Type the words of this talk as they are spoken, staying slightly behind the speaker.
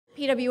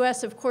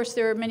PWS, of course,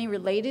 there are many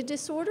related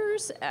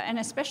disorders, and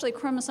especially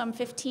chromosome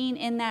 15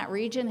 in that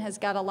region has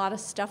got a lot of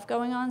stuff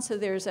going on. So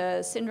there's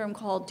a syndrome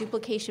called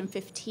duplication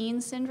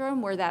 15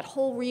 syndrome, where that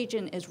whole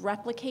region is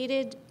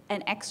replicated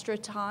an extra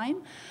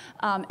time.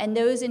 And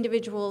those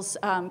individuals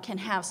can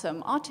have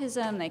some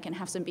autism, they can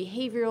have some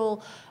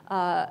behavioral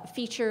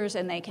features,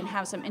 and they can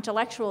have some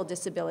intellectual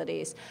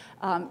disabilities.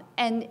 And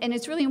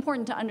it's really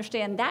important to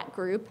understand that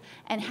group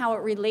and how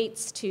it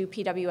relates to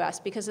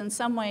PWS, because in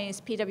some ways,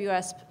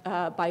 PWS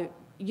by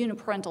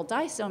uniparental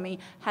disomy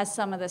has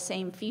some of the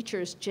same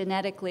features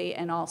genetically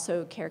and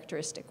also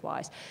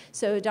characteristic-wise.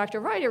 So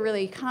Dr. Reiter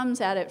really comes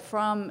at it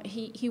from,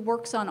 he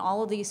works on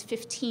all of these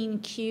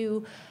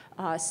 15q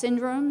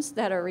syndromes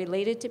that are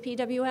related to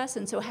PWS,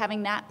 and so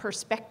having that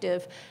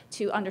perspective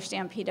to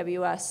understand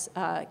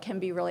PWS can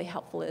be really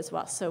helpful as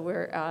well. So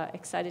we're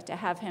excited to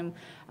have him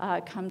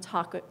come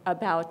talk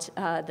about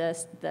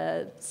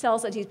the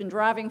cells that he's been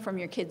deriving from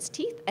your kids'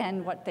 teeth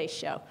and what they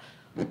show.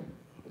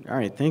 All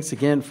right, thanks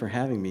again for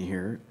having me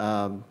here.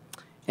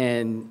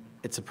 And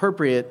it's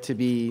appropriate to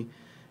be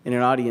in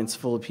an audience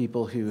full of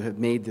people who have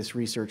made this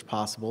research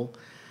possible,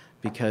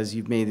 because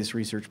you've made this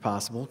research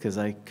possible, because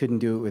I couldn't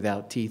do it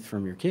without teeth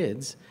from your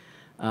kids.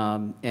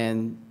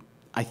 And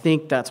I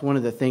think that's one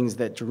of the things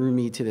that drew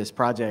me to this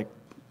project.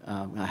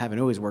 I haven't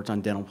always worked on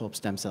dental pulp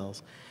stem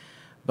cells,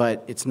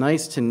 but it's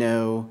nice to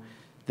know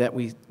that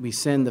we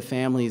send the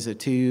families a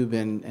tube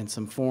and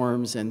some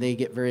forms, and they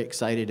get very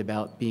excited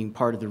about being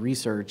part of the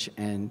research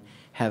and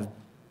have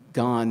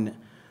gone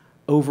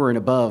over and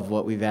above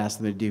what we've asked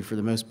them to do for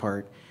the most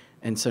part.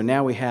 And so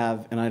now we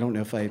have, and I don't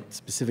know if I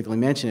specifically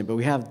mentioned it, but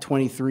we have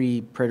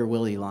 23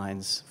 Prader-Willi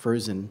lines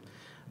frozen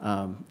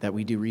that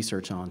we do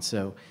research on.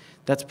 So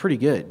that's pretty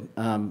good.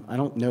 I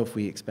don't know if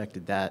we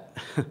expected that,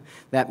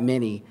 that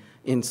many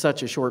in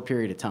such a short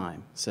period of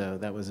time. So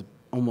that was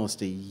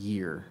almost a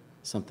year,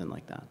 something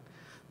like that.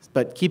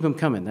 But keep them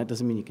coming. That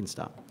doesn't mean you can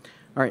stop.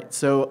 All right,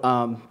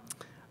 so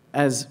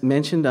as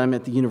mentioned, I'm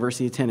at the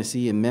University of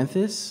Tennessee in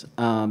Memphis,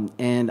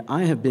 and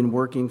I have been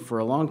working for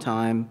a long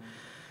time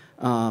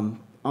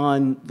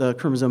on the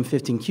chromosome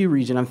 15q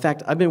region. In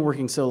fact, I've been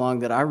working so long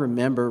that I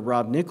remember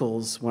Rob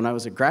Nichols when I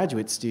was a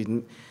graduate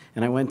student,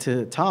 and I went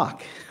to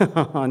talk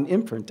on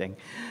imprinting.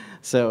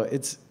 So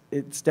it's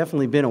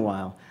definitely been a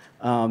while.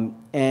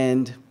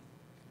 And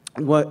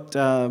what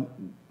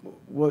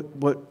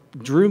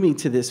drew me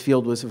to this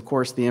field was, of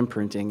course, the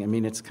imprinting. I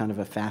mean, it's kind of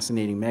a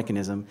fascinating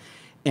mechanism.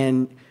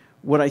 And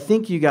what I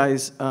think you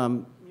guys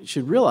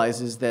should realize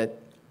is that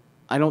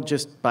I don't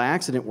just by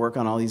accident work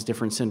on all these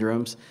different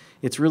syndromes.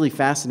 It's really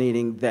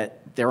fascinating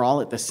that they're all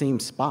at the same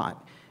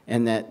spot,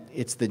 and that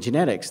it's the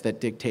genetics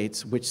that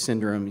dictates which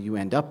syndrome you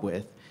end up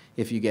with.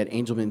 If you get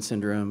Angelman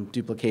syndrome,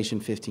 duplication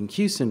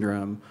 15q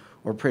syndrome,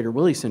 or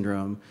Prader-Willi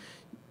syndrome,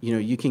 you know,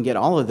 you can get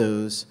all of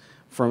those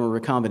from a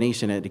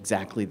recombination at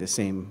exactly the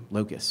same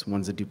locus.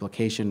 One's a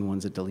duplication,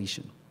 one's a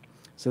deletion.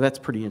 So that's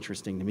pretty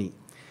interesting to me.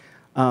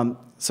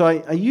 So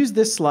I use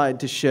this slide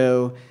to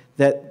show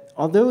that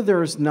although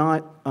there's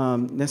not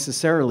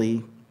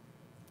necessarily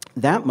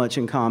that much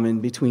in common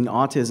between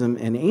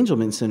autism and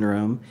Angelman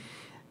syndrome,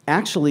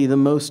 actually the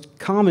most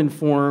common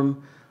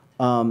form,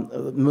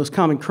 the most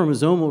common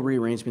chromosomal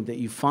rearrangement that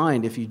you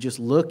find if you just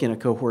look in a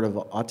cohort of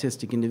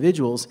autistic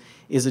individuals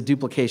is a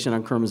duplication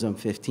on chromosome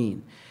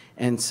 15.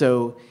 And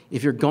so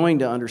if you're going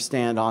to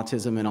understand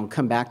autism, and I'll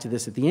come back to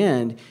this at the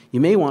end, you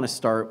may want to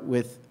start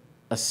with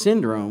a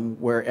syndrome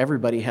where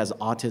everybody has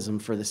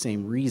autism for the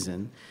same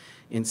reason,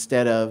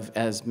 instead of,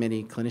 as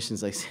many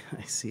clinicians, I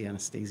see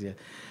Anastasia,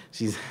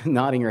 she's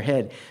nodding her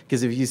head,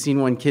 because if you've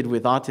seen one kid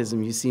with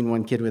autism, you've seen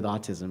one kid with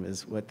autism,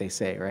 is what they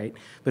say, right?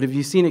 But if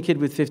you've seen a kid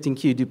with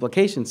 15q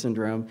duplication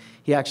syndrome,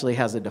 he actually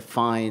has a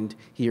defined,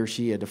 he or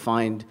she, a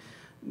defined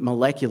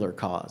molecular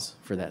cause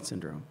for that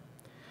syndrome.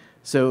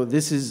 So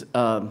this is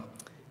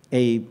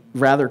a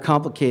rather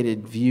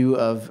complicated view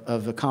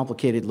of a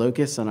complicated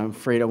locus, and I'm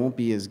afraid I won't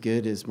be as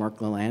good as Mark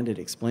Lalande at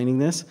explaining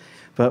this,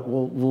 but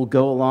we'll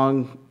go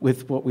along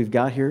with what we've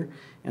got here.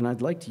 And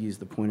I'd like to use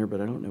the pointer,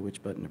 but I don't know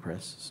which button to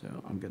press, so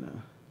I'm going to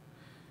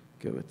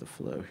go with the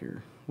flow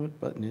here. What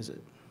button is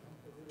it?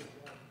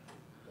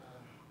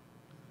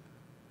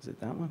 Is it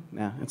that one?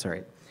 Nah, that's all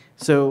right.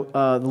 So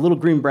the little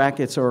green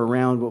brackets are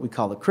around what we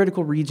call the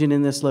critical region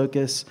in this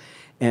locus,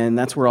 and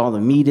that's where all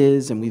the meat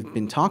is, and we've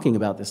been talking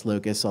about this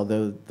locus,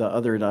 although the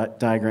other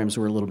diagrams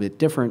were a little bit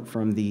different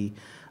from the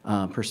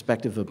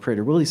perspective of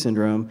Prader-Willi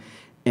syndrome.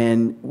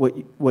 And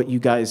what you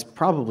guys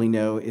probably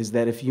know is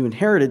that if you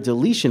inherit a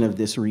deletion of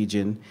this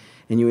region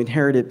and you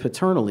inherit it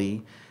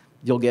paternally,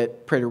 you'll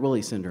get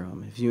Prader-Willi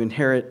syndrome. If you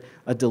inherit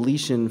a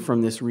deletion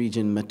from this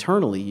region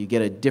maternally, you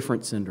get a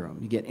different syndrome.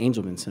 You get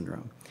Angelman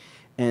syndrome.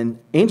 And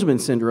Angelman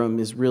syndrome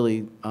is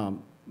really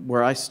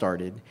where I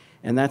started,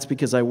 and that's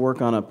because I work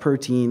on a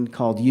protein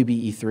called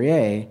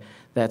UBE3A,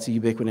 that's a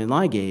ubiquitin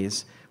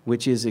ligase,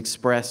 which is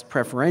expressed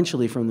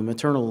preferentially from the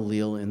maternal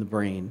allele in the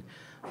brain.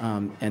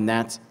 And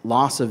that's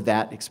loss of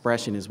that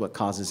expression is what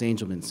causes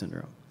Angelman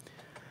syndrome.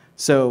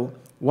 So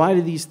why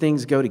do these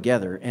things go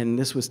together? And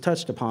this was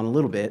touched upon a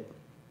little bit.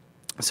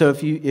 So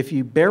if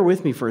you bear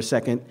with me for a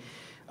second,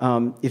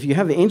 if you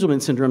have the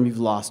Angelman syndrome, you've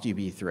lost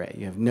UB3A.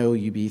 You have no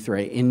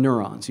UB3A in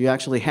neurons. You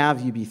actually have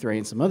UB3A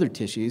in some other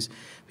tissues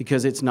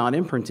because it's not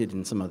imprinted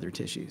in some other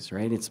tissues,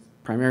 right? It's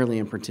primarily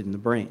imprinted in the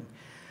brain.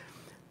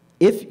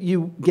 If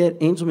you get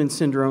Angelman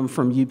syndrome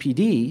from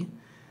UPD,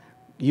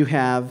 you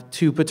have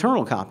 2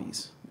 paternal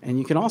copies. And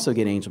you can also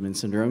get Angelman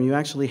syndrome. You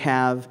actually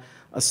have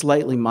a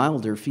slightly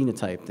milder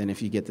phenotype than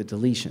if you get the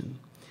deletion.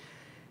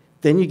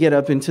 Then you get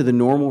up into the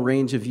normal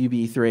range of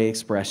UB3A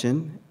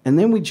expression, and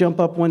then we jump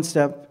up one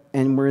step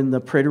and we're in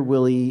the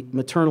Prader-Willi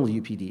maternal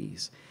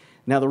UPDs.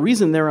 Now the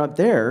reason they're up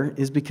there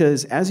is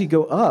because as you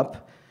go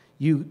up,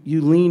 you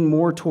lean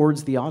more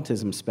towards the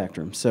autism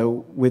spectrum.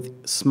 So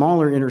with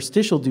smaller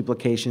interstitial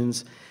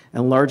duplications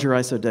and larger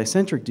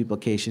isodicentric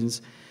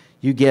duplications,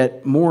 you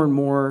get more and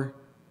more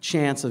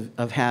chance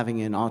of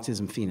having an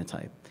autism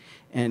phenotype.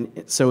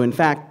 And so in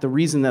fact, the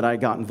reason that I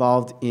got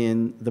involved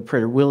in the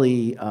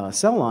Prader-Willi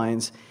cell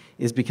lines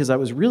is because I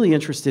was really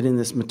interested in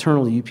this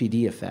maternal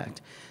UPD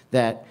effect,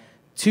 that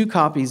 2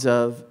 copies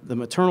of the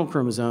maternal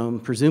chromosome,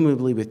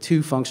 presumably with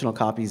 2 functional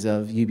copies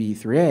of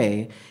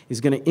UBE3A,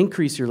 is going to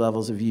increase your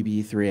levels of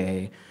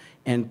UBE3A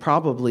and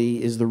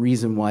probably is the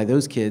reason why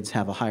those kids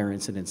have a higher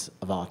incidence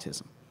of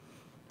autism.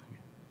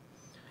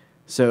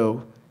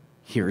 So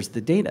here's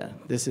the data.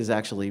 This is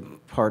actually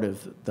part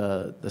of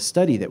the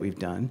study that we've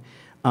done.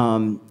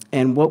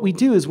 And what we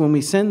do is when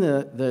we send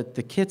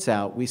the kits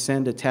out, we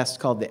send a test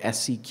called the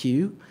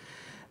SCQ,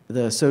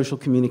 the Social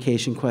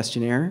Communication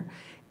Questionnaire.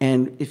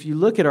 And if you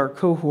look at our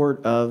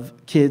cohort of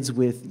kids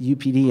with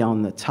UPD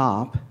on the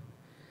top,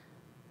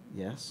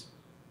 yes?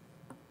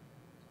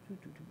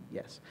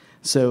 Yes.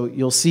 So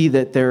you'll see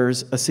that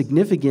there's a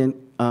significant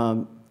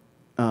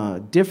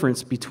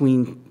difference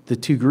between the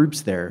 2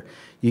 groups there.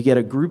 You get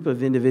a group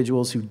of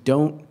individuals who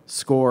don't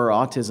score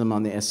autism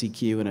on the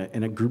SCQ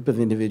and a group of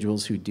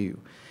individuals who do.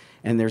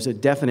 And there's a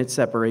definite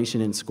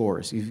separation in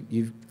scores.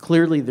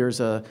 Clearly there's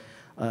an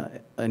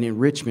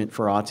enrichment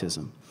for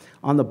autism.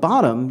 On the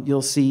bottom,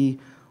 you'll see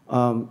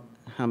how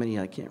many,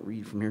 I can't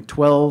read from here,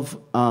 12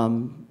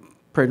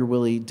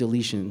 Prader-Willi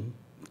deletion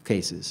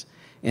cases.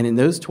 And in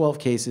those 12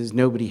 cases,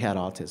 nobody had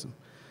autism.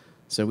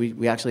 So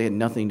we actually had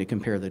nothing to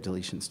compare the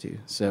deletions to.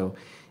 So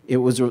it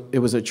was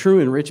a true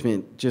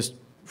enrichment just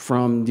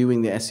from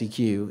doing the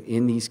SCQ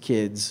in these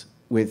kids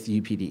with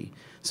UPD.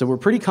 So we're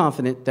pretty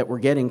confident that we're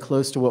getting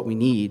close to what we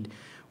need,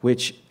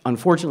 which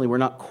unfortunately we're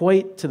not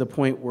quite to the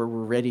point where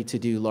we're ready to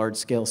do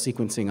large-scale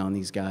sequencing on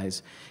these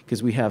guys,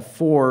 because we have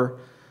 4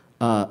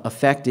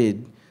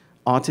 autism-affected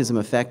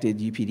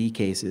UPD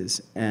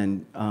cases,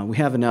 and we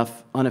have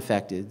enough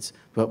unaffecteds,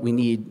 but we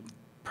need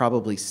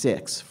probably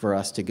 6 for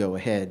us to go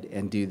ahead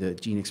and do the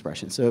gene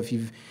expression. So if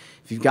you've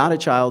got a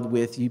child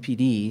with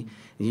UPD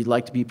and you'd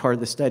like to be part of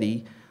the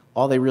study,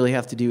 all they really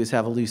have to do is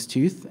have a loose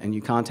tooth, and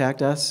you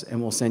contact us,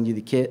 and we'll send you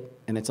the kit,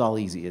 and it's all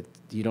easy.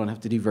 You don't have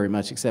to do very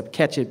much except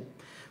catch it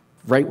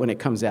right when it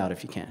comes out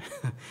if you can.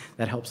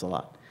 That helps a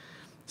lot.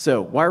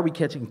 So why are we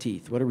catching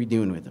teeth? What are we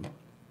doing with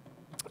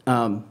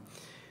them?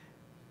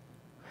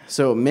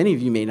 So many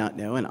of you may not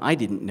know, and I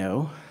didn't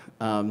know,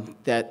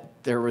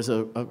 that there was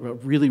a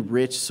really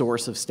rich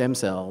source of stem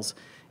cells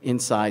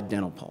inside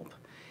dental pulp.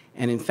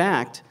 And in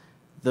fact,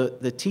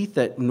 the teeth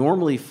that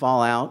normally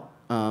fall out,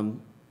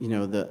 you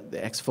know, the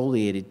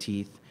exfoliated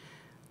teeth,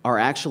 are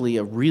actually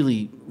a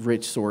really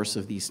rich source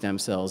of these stem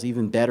cells,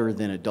 even better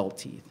than adult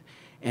teeth.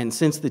 And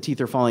since the teeth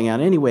are falling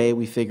out anyway,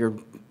 we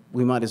figured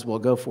we might as well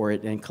go for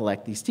it and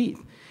collect these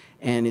teeth.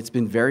 And it's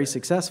been very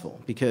successful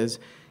because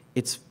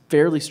it's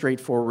fairly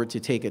straightforward to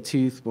take a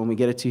tooth, when we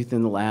get a tooth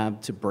in the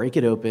lab, to break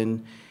it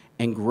open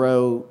and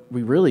grow.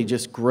 We really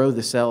just grow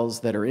the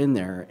cells that are in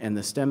there, and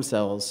the stem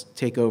cells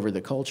take over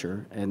the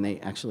culture, and they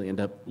actually end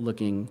up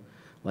looking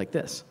like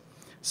this.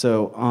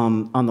 So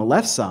on the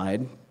left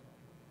side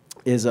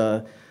is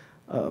a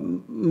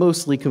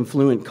mostly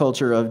confluent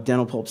culture of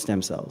dental pulp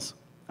stem cells.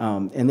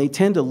 And they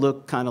tend to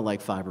look kind of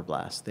like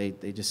fibroblasts.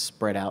 They just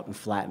spread out and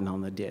flatten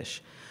on the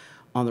dish.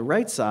 On the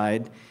right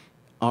side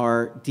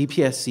are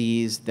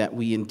DPSCs that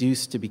we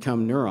induce to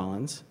become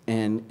neurons.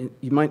 And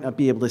you might not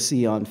be able to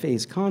see on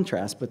phase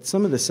contrast, but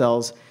some of the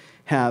cells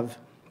have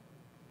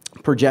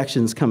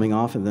projections coming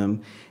off of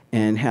them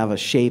and have a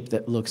shape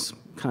that looks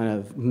kind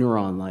of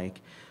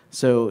neuron-like.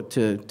 So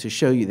to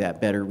show you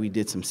that better, we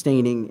did some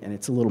staining, and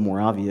it's a little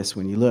more obvious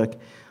when you look.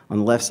 On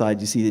the left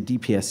side, you see the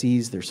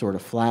DPSCs. They're sort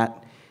of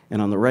flat.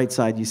 And on the right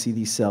side, you see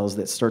these cells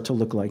that start to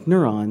look like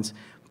neurons.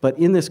 But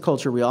in this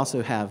culture, we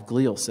also have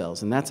glial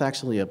cells. And that's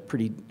actually a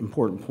pretty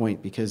important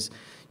point because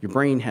your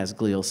brain has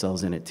glial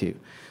cells in it too.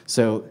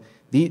 So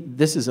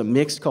this is a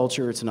mixed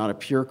culture. It's not a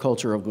pure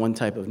culture of one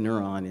type of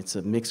neuron. It's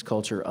a mixed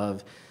culture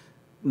of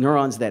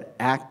neurons that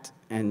act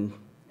and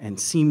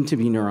seem to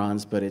be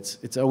neurons, but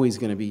it's always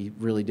going to be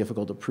really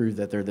difficult to prove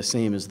that they're the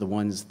same as the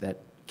ones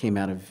that came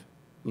out of,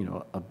 you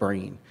know, a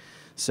brain.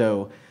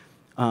 So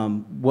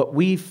what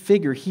we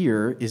figure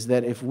here is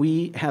that if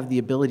we have the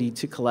ability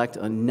to collect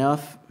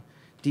enough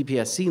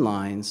DPSC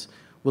lines,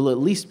 we'll at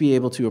least be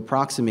able to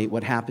approximate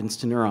what happens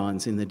to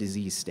neurons in the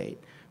disease state,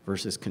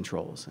 versus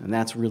controls. And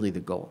that's really the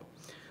goal.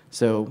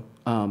 So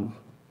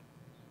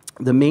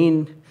the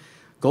main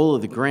goal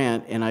of the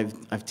grant, and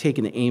I've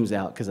taken the aims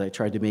out because I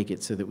tried to make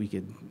it so that we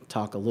could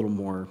talk a little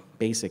more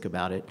basic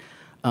about it,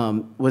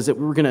 was that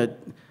we were going to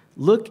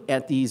look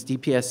at these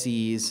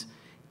DPSCs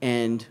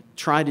and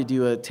try to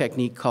do a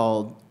technique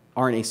called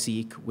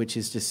RNA-seq, which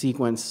is to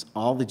sequence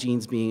all the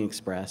genes being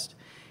expressed,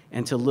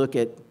 and to look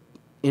at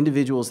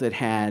individuals that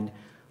had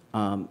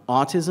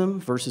autism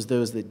versus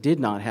those that did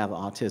not have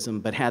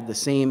autism but had the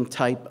same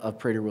type of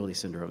Prader-Willi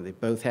syndrome. They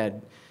both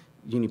had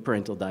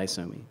uniparental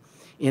disomy.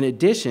 In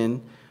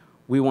addition,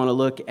 we want to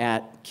look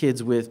at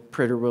kids with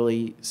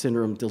Prader-Willi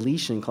syndrome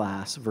deletion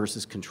class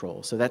versus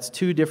control. So that's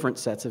two different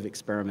sets of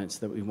experiments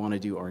that we want to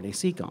do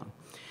RNA-seq on.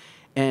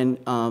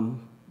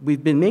 And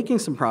we've been making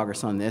some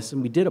progress on this,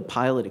 and we did a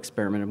pilot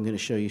experiment I'm going to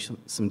show you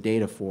some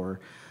data for,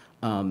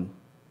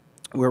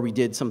 where we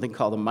did something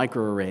called a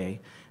microarray.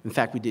 In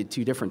fact, we did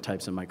two different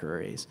types of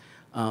microarrays.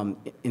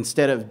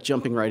 Instead of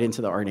jumping right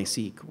into the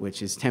RNA-seq,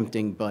 which is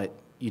tempting, but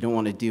you don't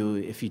want to do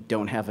if you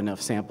don't have enough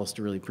samples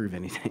to really prove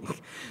anything.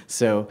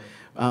 So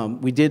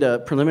we did a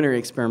preliminary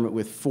experiment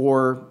with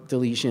 4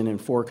 deletion and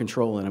 4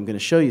 control, and I'm going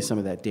to show you some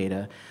of that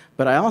data.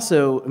 But I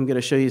also am going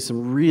to show you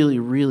some really,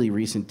 really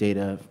recent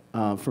data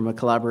from a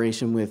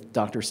collaboration with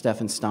Dr.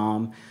 Stefan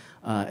Stamm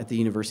at the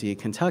University of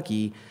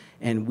Kentucky.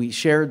 And we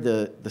shared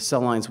the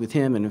cell lines with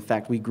him, and in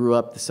fact, we grew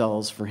up the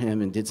cells for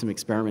him and did some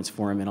experiments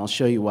for him, and I'll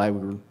show you why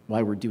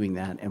we're doing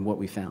that and what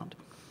we found.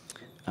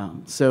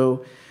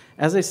 So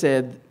as I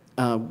said,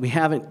 we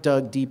haven't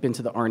dug deep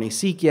into the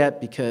RNA-seq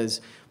yet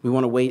because we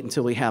want to wait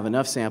until we have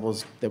enough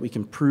samples that we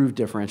can prove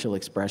differential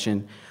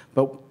expression.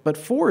 But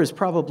 4 is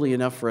probably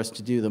enough for us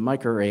to do the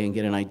microarray and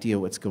get an idea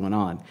what's going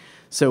on.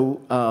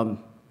 So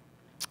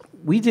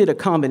we did a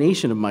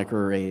combination of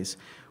microarrays.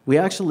 We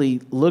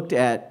actually looked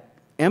at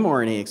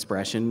mRNA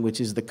expression, which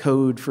is the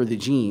code for the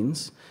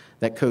genes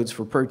that codes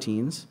for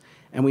proteins.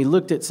 And we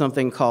looked at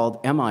something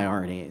called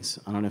miRNAs.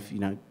 I don't know if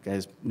you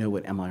guys know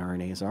what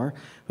miRNAs are,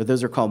 but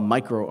those are called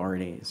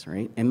microRNAs,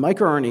 right? And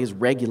microRNAs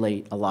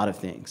regulate a lot of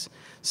things.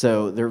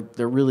 So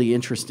they're really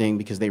interesting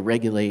because they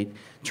regulate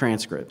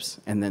transcripts,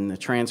 and then the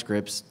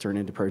transcripts turn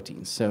into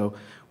proteins. So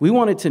we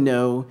wanted to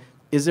know,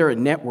 is there a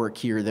network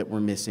here that we're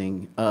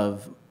missing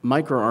of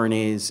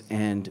microRNAs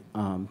and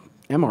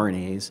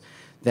mRNAs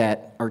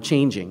that are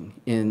changing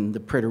in the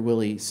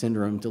Prader-Willi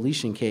syndrome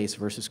deletion case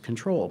versus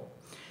control?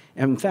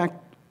 And in fact,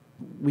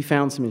 we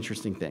found some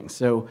interesting things.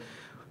 So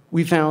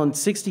we found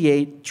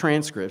 68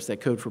 transcripts that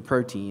code for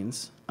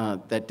proteins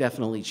that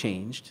definitely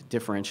changed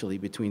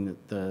differentially between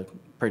the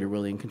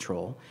Prader-Willi and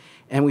control.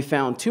 And we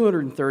found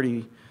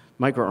 230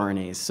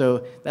 microRNAs.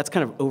 So that's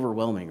kind of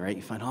overwhelming, right?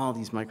 You find all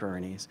these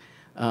microRNAs.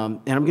 And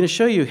I'm going to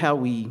show you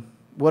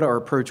what our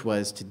approach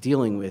was to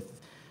dealing with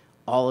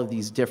all of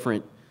these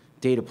different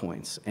data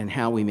points and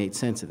how we made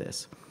sense of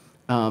this.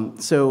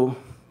 So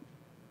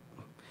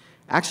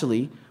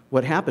actually,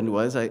 what happened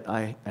was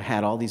I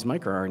had all these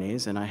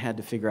microRNAs, and I had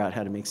to figure out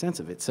how to make sense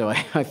of it. So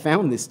I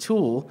found this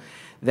tool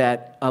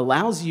that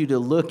allows you to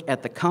look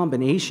at the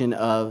combination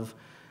of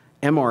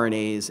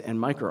mRNAs and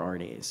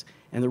microRNAs.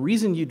 And the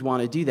reason you'd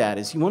want to do that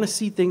is you want to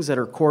see things that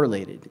are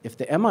correlated. If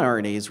the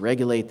miRNAs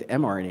regulate the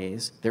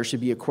mRNAs, there should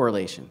be a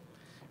correlation,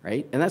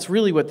 right? And that's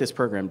really what this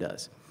program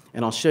does.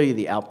 And I'll show you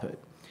the output.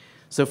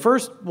 So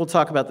first, we'll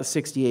talk about the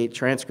 68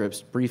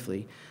 transcripts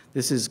briefly.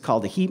 This is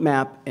called a heat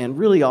map, and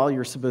really all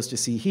you're supposed to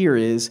see here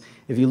is,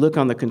 if you look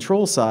on the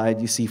control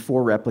side, you see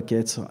 4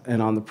 replicates, and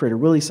on the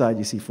Prader-Willi side,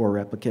 you see 4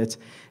 replicates.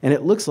 And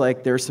it looks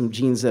like there's some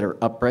genes that are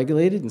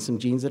upregulated and some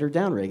genes that are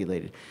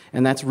downregulated.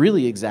 And that's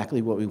really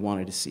exactly what we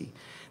wanted to see.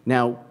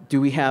 Now, do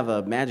we have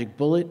a magic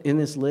bullet in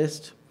this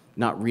list?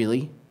 Not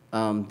really.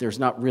 There's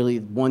not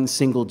really one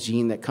single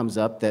gene that comes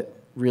up that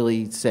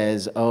really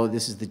says, oh,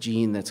 this is the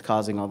gene that's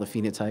causing all the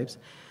phenotypes.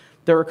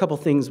 There are a couple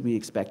things we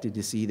expected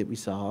to see that we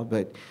saw,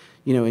 but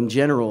in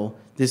general,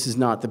 this is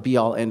not the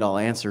be-all, end-all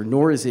answer,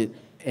 nor is it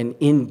an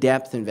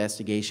in-depth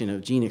investigation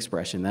of gene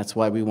expression. That's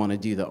why we want to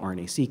do the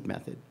RNA-seq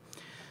method.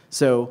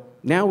 So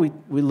now we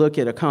look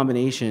at a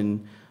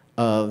combination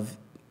of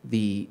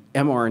the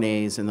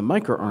mRNAs and the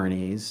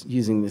microRNAs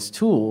using this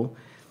tool,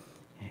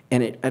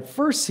 and it at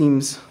first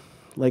seems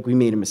like we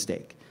made a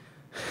mistake.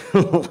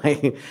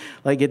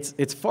 like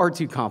it's far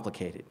too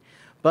complicated.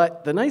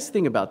 But the nice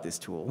thing about this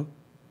tool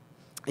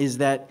is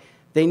that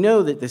they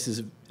know that this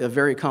is a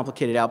very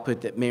complicated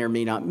output that may or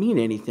may not mean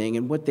anything,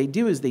 and what they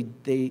do is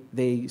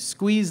they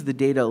squeeze the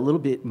data a little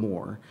bit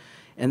more,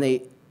 and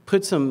they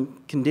put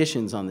some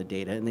conditions on the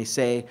data, and they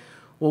say,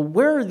 well,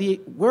 where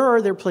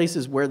are there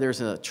places where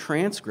there's a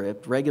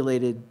transcript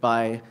regulated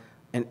by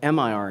an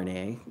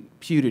miRNA,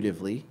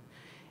 putatively,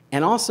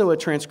 and also a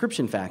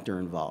transcription factor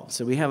involved?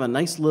 So we have a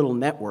nice little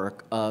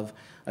network of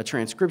a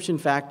transcription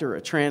factor,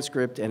 a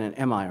transcript, and an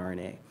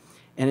miRNA.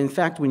 And in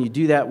fact, when you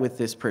do that with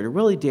this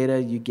Prader-Willi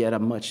data, you get a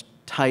much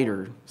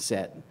tighter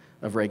set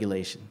of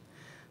regulation.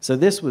 So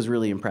this was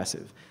really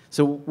impressive.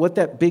 So what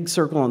that big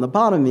circle on the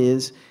bottom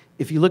is,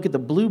 if you look at the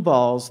blue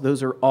balls,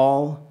 those are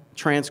all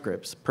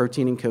transcripts,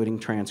 protein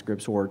encoding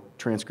transcripts, or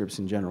transcripts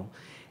in general.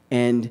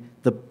 And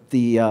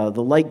the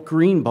light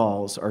green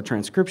balls are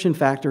transcription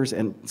factors,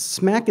 and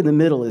smack in the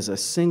middle is a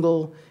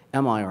single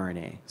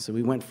miRNA. So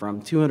we went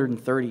from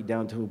 230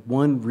 down to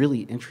one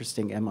really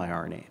interesting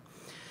miRNA.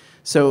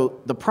 So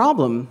the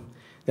problem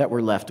that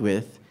we're left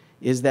with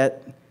is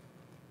that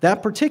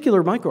that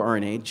particular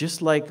microRNA,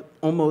 just like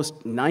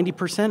almost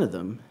 90% of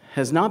them,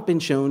 has not been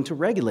shown to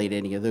regulate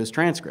any of those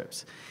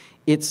transcripts.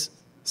 It's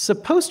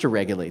supposed to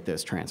regulate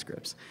those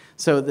transcripts.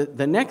 So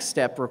the next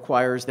step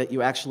requires that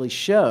you actually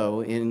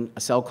show in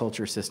a cell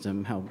culture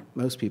system, how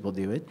most people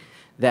do it,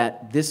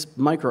 that this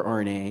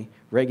microRNA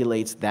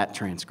regulates that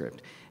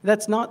transcript.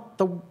 That's not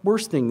the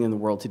worst thing in the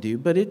world to do,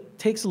 but it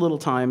takes a little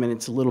time and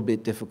it's a little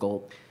bit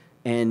difficult,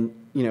 and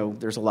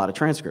there's a lot of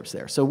transcripts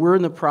there. So we're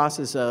in the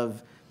process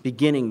of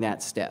beginning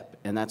that step,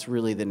 and that's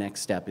really the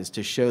next step, is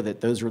to show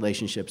that those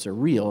relationships are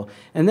real,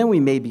 and then we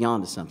may be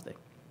onto something.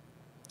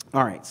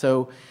 All right,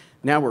 so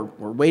now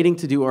we're waiting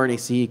to do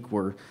RNA-seq.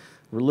 We're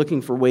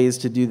looking for ways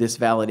to do this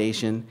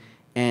validation.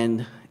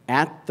 And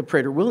at the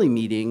Prader-Willi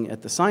meeting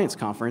at the science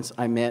conference,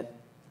 I met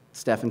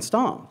Stefan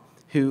Stamm,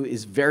 who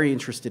is very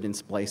interested in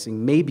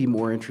splicing, maybe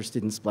more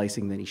interested in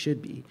splicing than he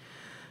should be,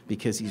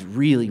 because he's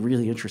really,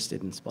 really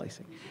interested in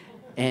splicing.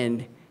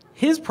 And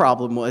his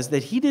problem was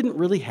that he didn't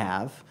really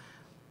have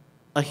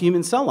a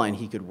human cell line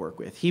he could work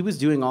with. He was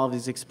doing all of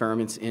these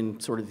experiments in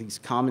sort of these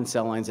common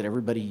cell lines that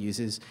everybody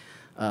uses,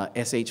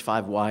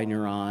 SH5Y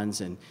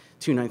neurons and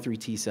 293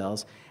 T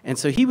cells. And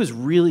so he was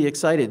really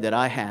excited that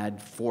I had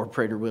 4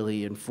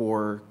 Prader-Willi and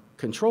 4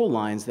 control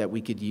lines that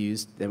we could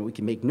use, that we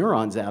could make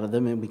neurons out of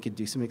them, and we could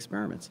do some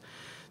experiments.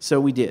 So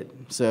we did.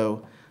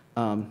 So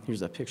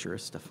here's a picture of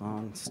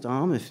Stefan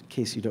Stamm, in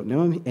case you don't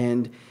know him.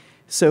 And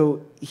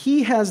so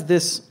he has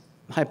this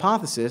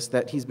hypothesis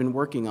that he's been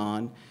working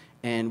on,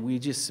 and we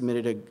just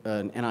submitted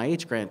an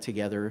NIH grant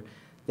together,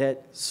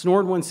 that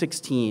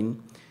SNORD116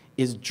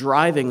 is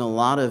driving a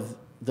lot of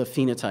the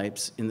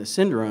phenotypes in the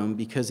syndrome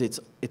because it's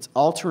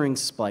altering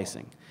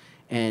splicing.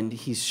 And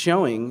he's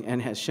showing, and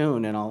has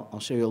shown, and I'll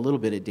show you a little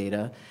bit of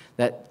data,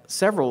 that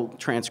several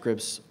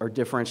transcripts are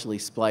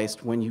differentially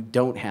spliced when you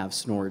don't have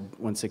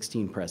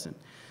SNORD116 present.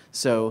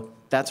 So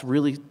that's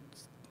really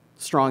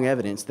strong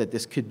evidence that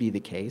this could be the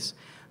case.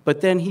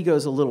 But then he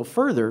goes a little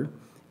further,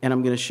 and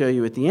I'm going to show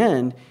you at the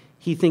end,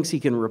 he thinks he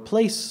can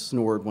replace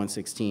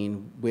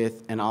SNORD116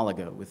 with an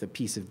oligo, with a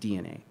piece of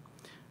DNA.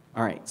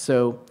 All right,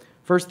 so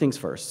first things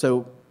first.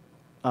 So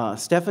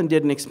Stefan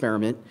did an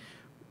experiment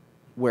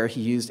where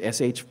he used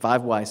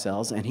SH5Y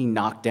cells, and he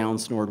knocked down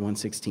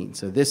SNORD116.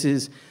 So this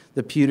is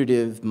the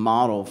putative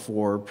model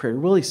for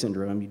Prader-Willi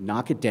syndrome. You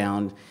knock it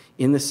down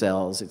in the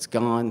cells, it's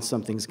gone,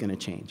 something's going to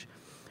change.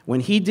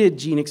 When he did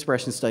gene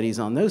expression studies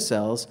on those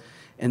cells,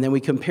 and then we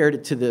compared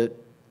it to the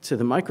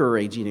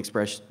microarray gene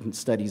expression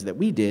studies that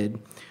we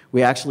did,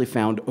 we actually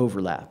found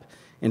overlap.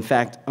 In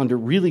fact, under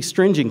really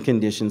stringent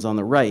conditions on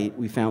the right,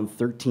 we found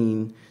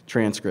 13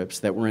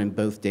 transcripts that were in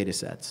both data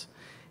sets.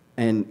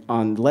 And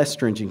on less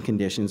stringent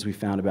conditions, we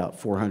found about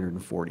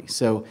 440.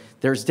 So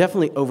there's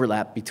definitely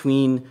overlap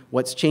between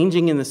what's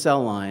changing in the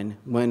cell line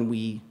when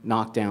we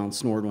knock down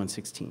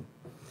SNORD116.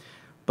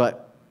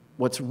 But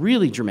what's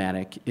really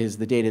dramatic is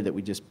the data that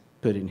we just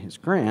put in his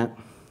grant,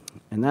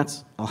 and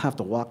that's, I'll have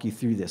to walk you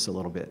through this a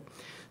little bit.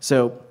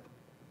 So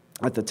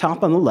at the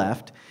top on the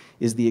left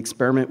is the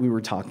experiment we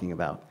were talking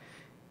about.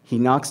 He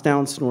knocks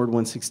down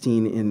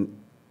SNORD116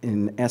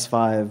 in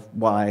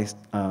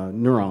S5Y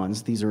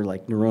neurons. These are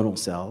like neuronal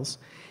cells.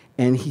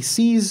 And he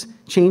sees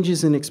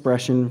changes in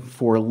expression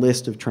for a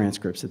list of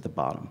transcripts at the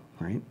bottom,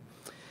 right?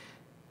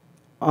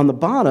 On the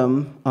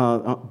bottom,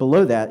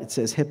 below that, it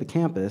says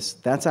hippocampus.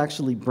 That's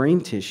actually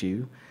brain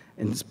tissue,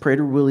 and it's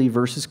Prader-Willi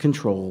versus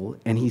control,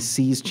 and he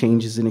sees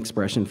changes in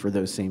expression for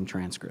those same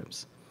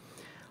transcripts.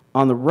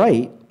 On the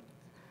right,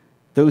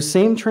 those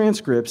same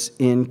transcripts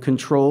in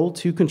control,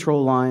 2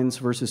 control lines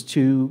versus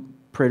 2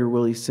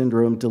 Prader-Willi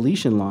syndrome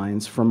deletion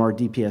lines from our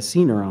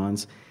DPSC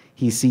neurons,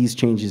 he sees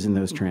changes in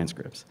those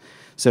transcripts.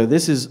 So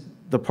this is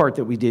the part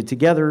that we did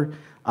together.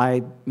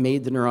 I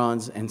made the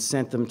neurons and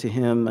sent them to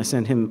him. I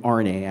sent him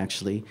RNA,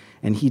 actually,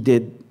 and he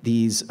did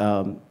these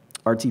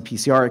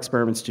RT-PCR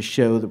experiments to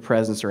show the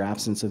presence or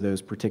absence of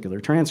those particular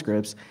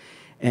transcripts.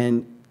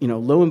 And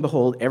lo and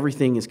behold,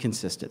 everything is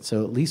consistent.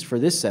 So at least for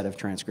this set of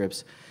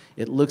transcripts,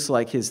 it looks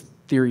like his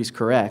theory is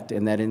correct,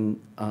 and that in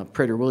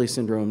Prader-Willi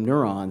syndrome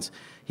neurons,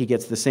 he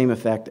gets the same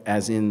effect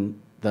as in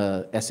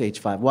the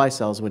SH5Y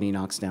cells when he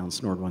knocks down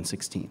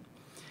SNORD116.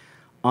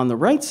 On the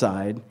right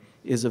side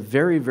is a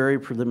very, very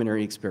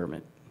preliminary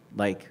experiment,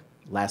 like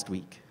last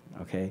week,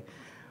 okay?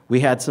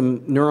 We had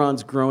some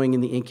neurons growing in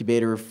the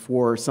incubator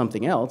for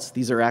something else.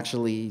 These are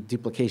actually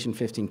duplication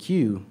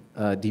 15q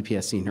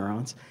DPSC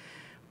neurons.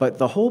 But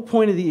the whole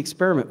point of the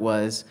experiment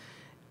was,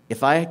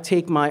 if I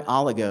take my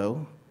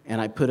oligo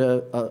and I put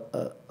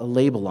a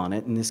label on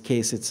it, in this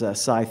case it's a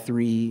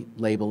Psi3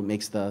 label, it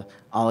makes the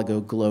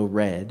oligo glow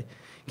red,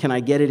 can I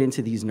get it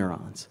into these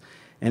neurons?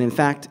 And in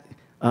fact,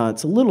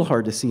 it's a little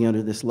hard to see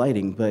under this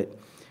lighting, but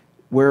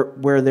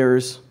where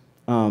there's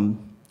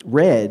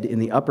red in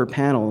the upper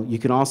panel, you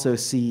can also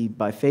see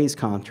by phase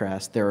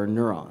contrast there are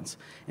neurons.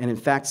 And in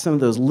fact, some of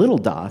those little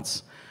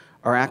dots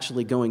are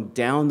actually going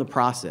down the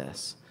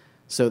process.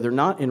 So they're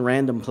not in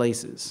random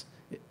places.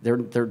 They're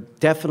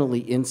definitely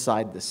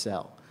inside the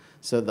cell.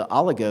 So the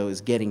oligo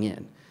is getting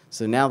in.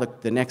 So now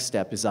the next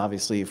step is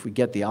obviously if we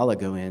get the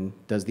oligo in,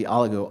 does the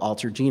oligo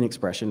alter gene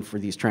expression for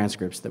these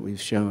transcripts that we've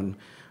shown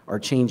are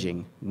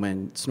changing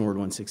when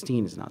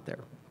SNORD116 is not there?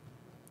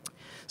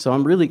 So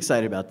I'm really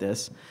excited about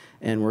this,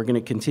 and we're going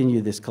to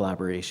continue this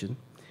collaboration.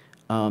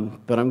 But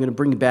I'm going to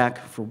bring you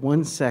back for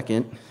 1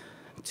 second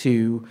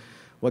to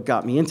what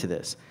got me into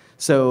this.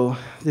 So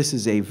this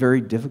is a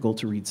very difficult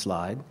to read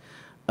slide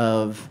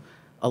of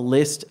a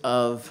list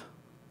of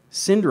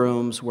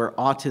syndromes where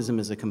autism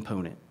is a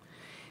component.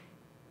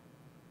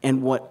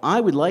 And what I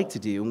would like to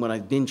do, and what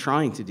I've been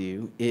trying to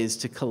do, is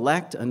to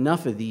collect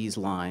enough of these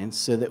lines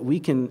so that we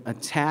can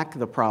attack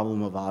the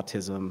problem of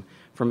autism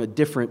from a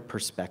different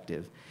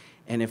perspective.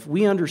 And if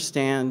we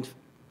understand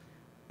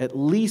at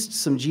least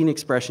some gene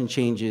expression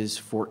changes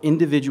for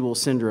individual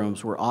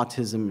syndromes where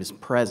autism is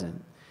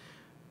present,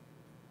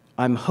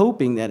 I'm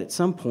hoping that at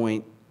some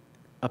point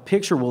a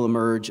picture will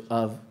emerge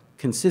of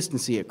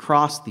consistency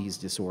across these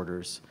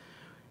disorders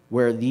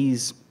where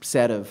these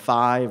set of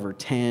 5 or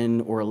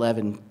 10 or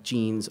 11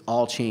 genes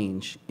all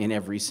change in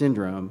every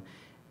syndrome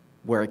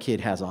where a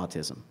kid has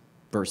autism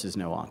versus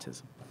no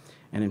autism.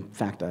 And in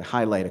fact, I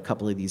highlight a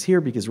couple of these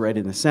here because right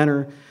in the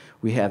center,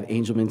 we have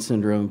Angelman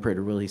syndrome,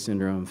 Prader-Willi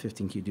syndrome,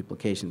 15q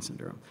duplication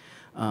syndrome.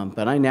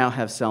 But I now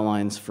have cell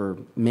lines for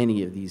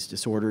many of these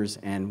disorders,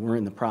 and we're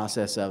in the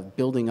process of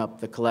building up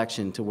the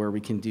collection to where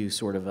we can do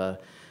sort of a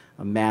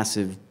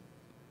massive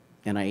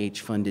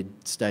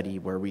NIH-funded study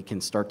where we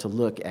can start to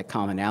look at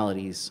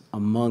commonalities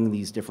among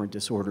these different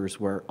disorders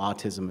where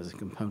autism is a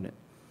component.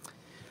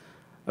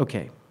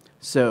 Okay,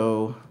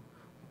 so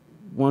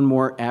one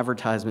more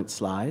advertisement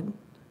slide.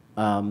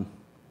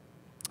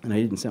 And I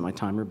didn't set my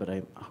timer, but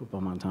I hope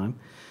I'm on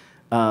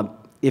time.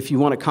 If you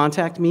want to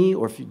contact me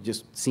or if you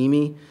just see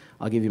me,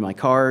 I'll give you my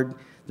card.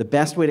 The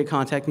best way to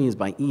contact me is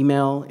by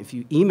email. If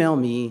you email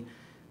me,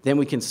 then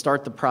we can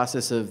start the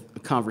process of a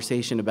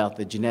conversation about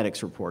the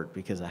genetics report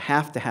because I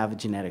have to have a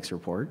genetics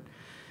report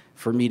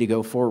for me to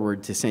go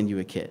forward to send you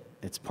a kit.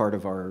 It's part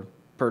of our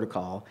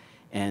protocol.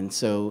 And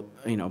so,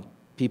 you know,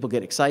 people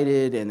get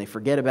excited and they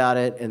forget about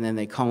it and then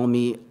they call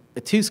me,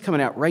 a tooth's coming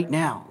out right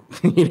now,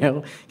 you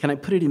know, can I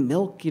put it in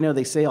milk? You know,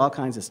 they say all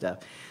kinds of stuff.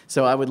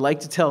 So I would like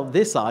to tell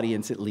this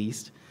audience at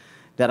least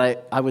that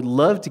I would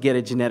love to get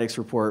a genetics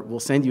report. We'll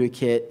send you a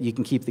kit. You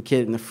can keep the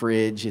kit in the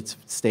fridge. It's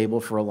stable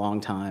for a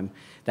long time.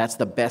 That's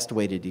the best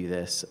way to do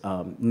this,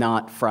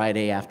 not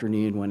Friday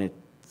afternoon when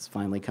it's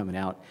finally coming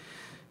out.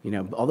 You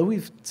know, although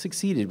we've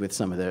succeeded with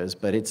some of those,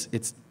 but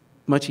it's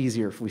much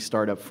easier if we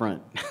start up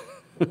front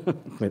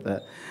with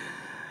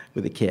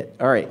a kit.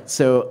 All right,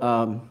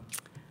 so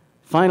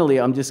finally,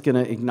 I'm just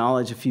going to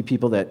acknowledge a few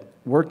people that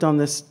worked on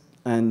this,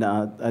 and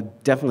I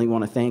definitely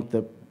want to thank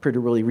the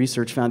Prader-Willi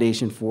Research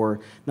Foundation for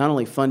not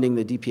only funding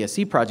the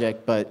DPSC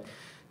project, but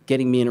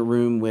getting me in a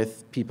room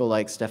with people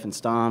like Stefan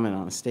Stamm and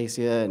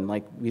Anastasia, and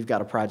like we've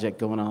got a project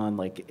going on.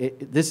 Like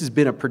this has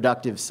been a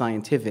productive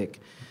scientific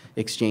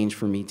exchange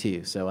for me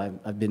too, so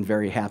I've been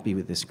very happy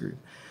with this group.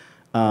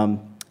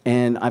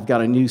 And I've got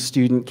a new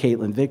student,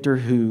 Caitlin Victor,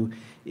 who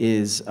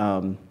is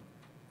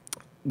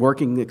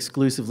working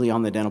exclusively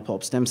on the dental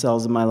pulp stem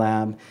cells in my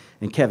lab,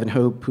 and Kevin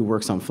Hope, who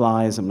works on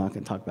flies. I'm not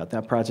going to talk about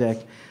that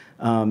project.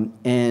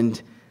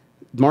 And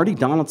Marty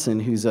Donaldson,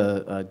 who's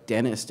a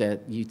dentist at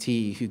UT,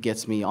 who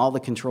gets me all the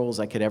controls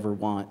I could ever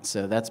want.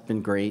 So that's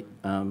been great.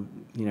 You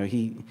know,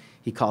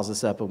 he calls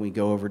us up and we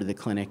go over to the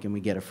clinic and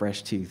we get a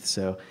fresh tooth.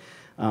 So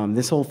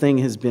this whole thing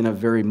has been a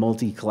very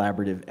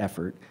multi-collaborative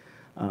effort.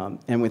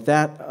 And with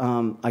that,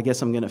 I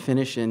guess I'm going to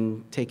finish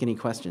and take any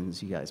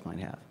questions you guys might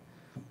have.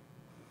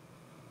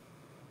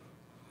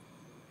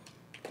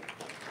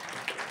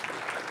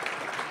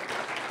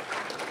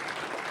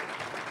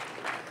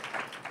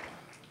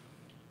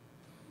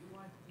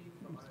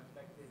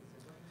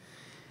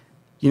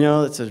 You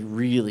know, that's a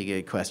really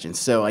good question.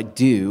 So I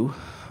do.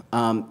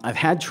 I've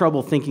had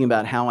trouble thinking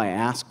about how I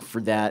ask for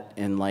that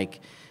and like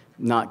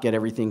not get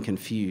everything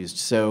confused.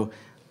 So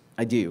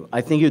I do.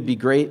 I think it would be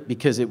great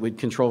because it would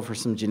control for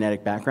some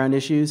genetic background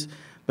issues.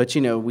 But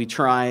you know, we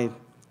try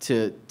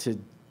to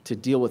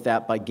deal with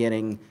that by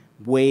getting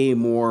way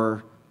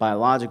more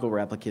biological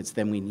replicates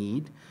than we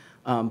need.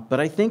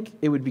 But I think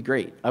it would be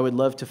great. I would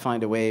love to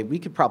find a way. We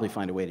could probably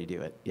find a way to do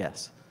it.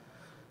 Yes.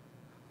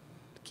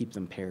 Keep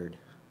them paired.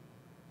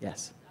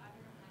 Yes.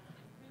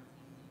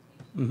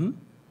 Mm-hmm.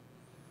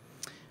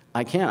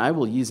 I can. I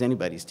will use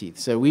anybody's teeth.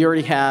 So we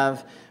already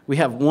have, we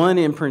have one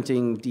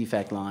imprinting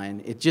defect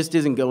line. It just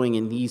isn't going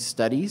in these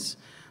studies.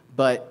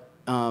 But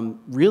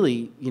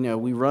really, you know,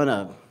 we run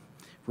a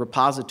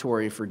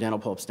repository for dental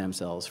pulp stem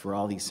cells for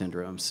all these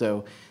syndromes.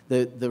 So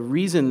the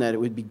reason that it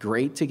would be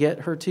great to get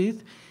her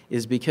tooth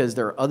is because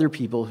there are other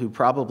people who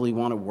probably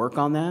want to work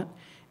on that,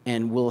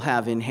 and we'll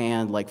have in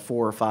hand like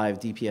 4 or 5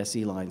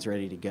 DPSC lines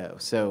ready to go.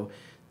 So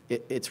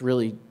it's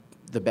really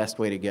the best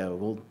way to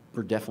go.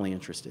 We're definitely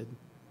interested.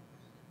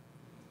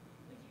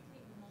 Would you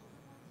take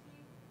multiple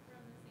teeth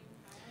from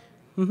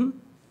the same child?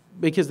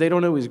 Because they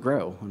don't always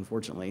grow,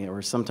 unfortunately,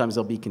 or sometimes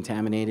they'll be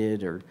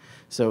contaminated, or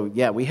so.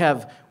 Yeah, we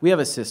have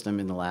a system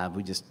in the lab.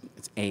 It's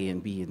A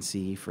and B and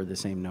C for the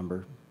same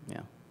number. Yeah.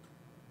 Do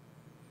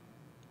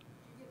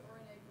you get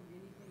RNA from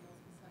anything else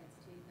besides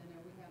teeth? I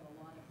know we have a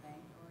lot of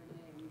banked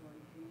RNA. We've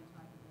already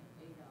phenotyped it,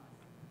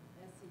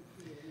 ADOS,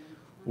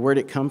 SCQ. Where'd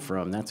it come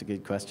from? That's a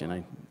good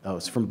question.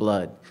 It's from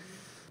blood.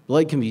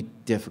 Blood can be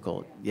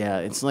difficult. Yeah,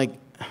 it's like,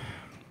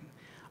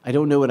 I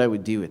don't know what I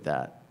would do with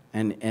that.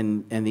 And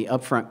the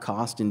upfront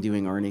cost in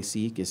doing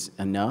RNA-seq is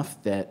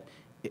enough that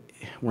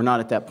we're not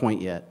at that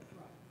point yet.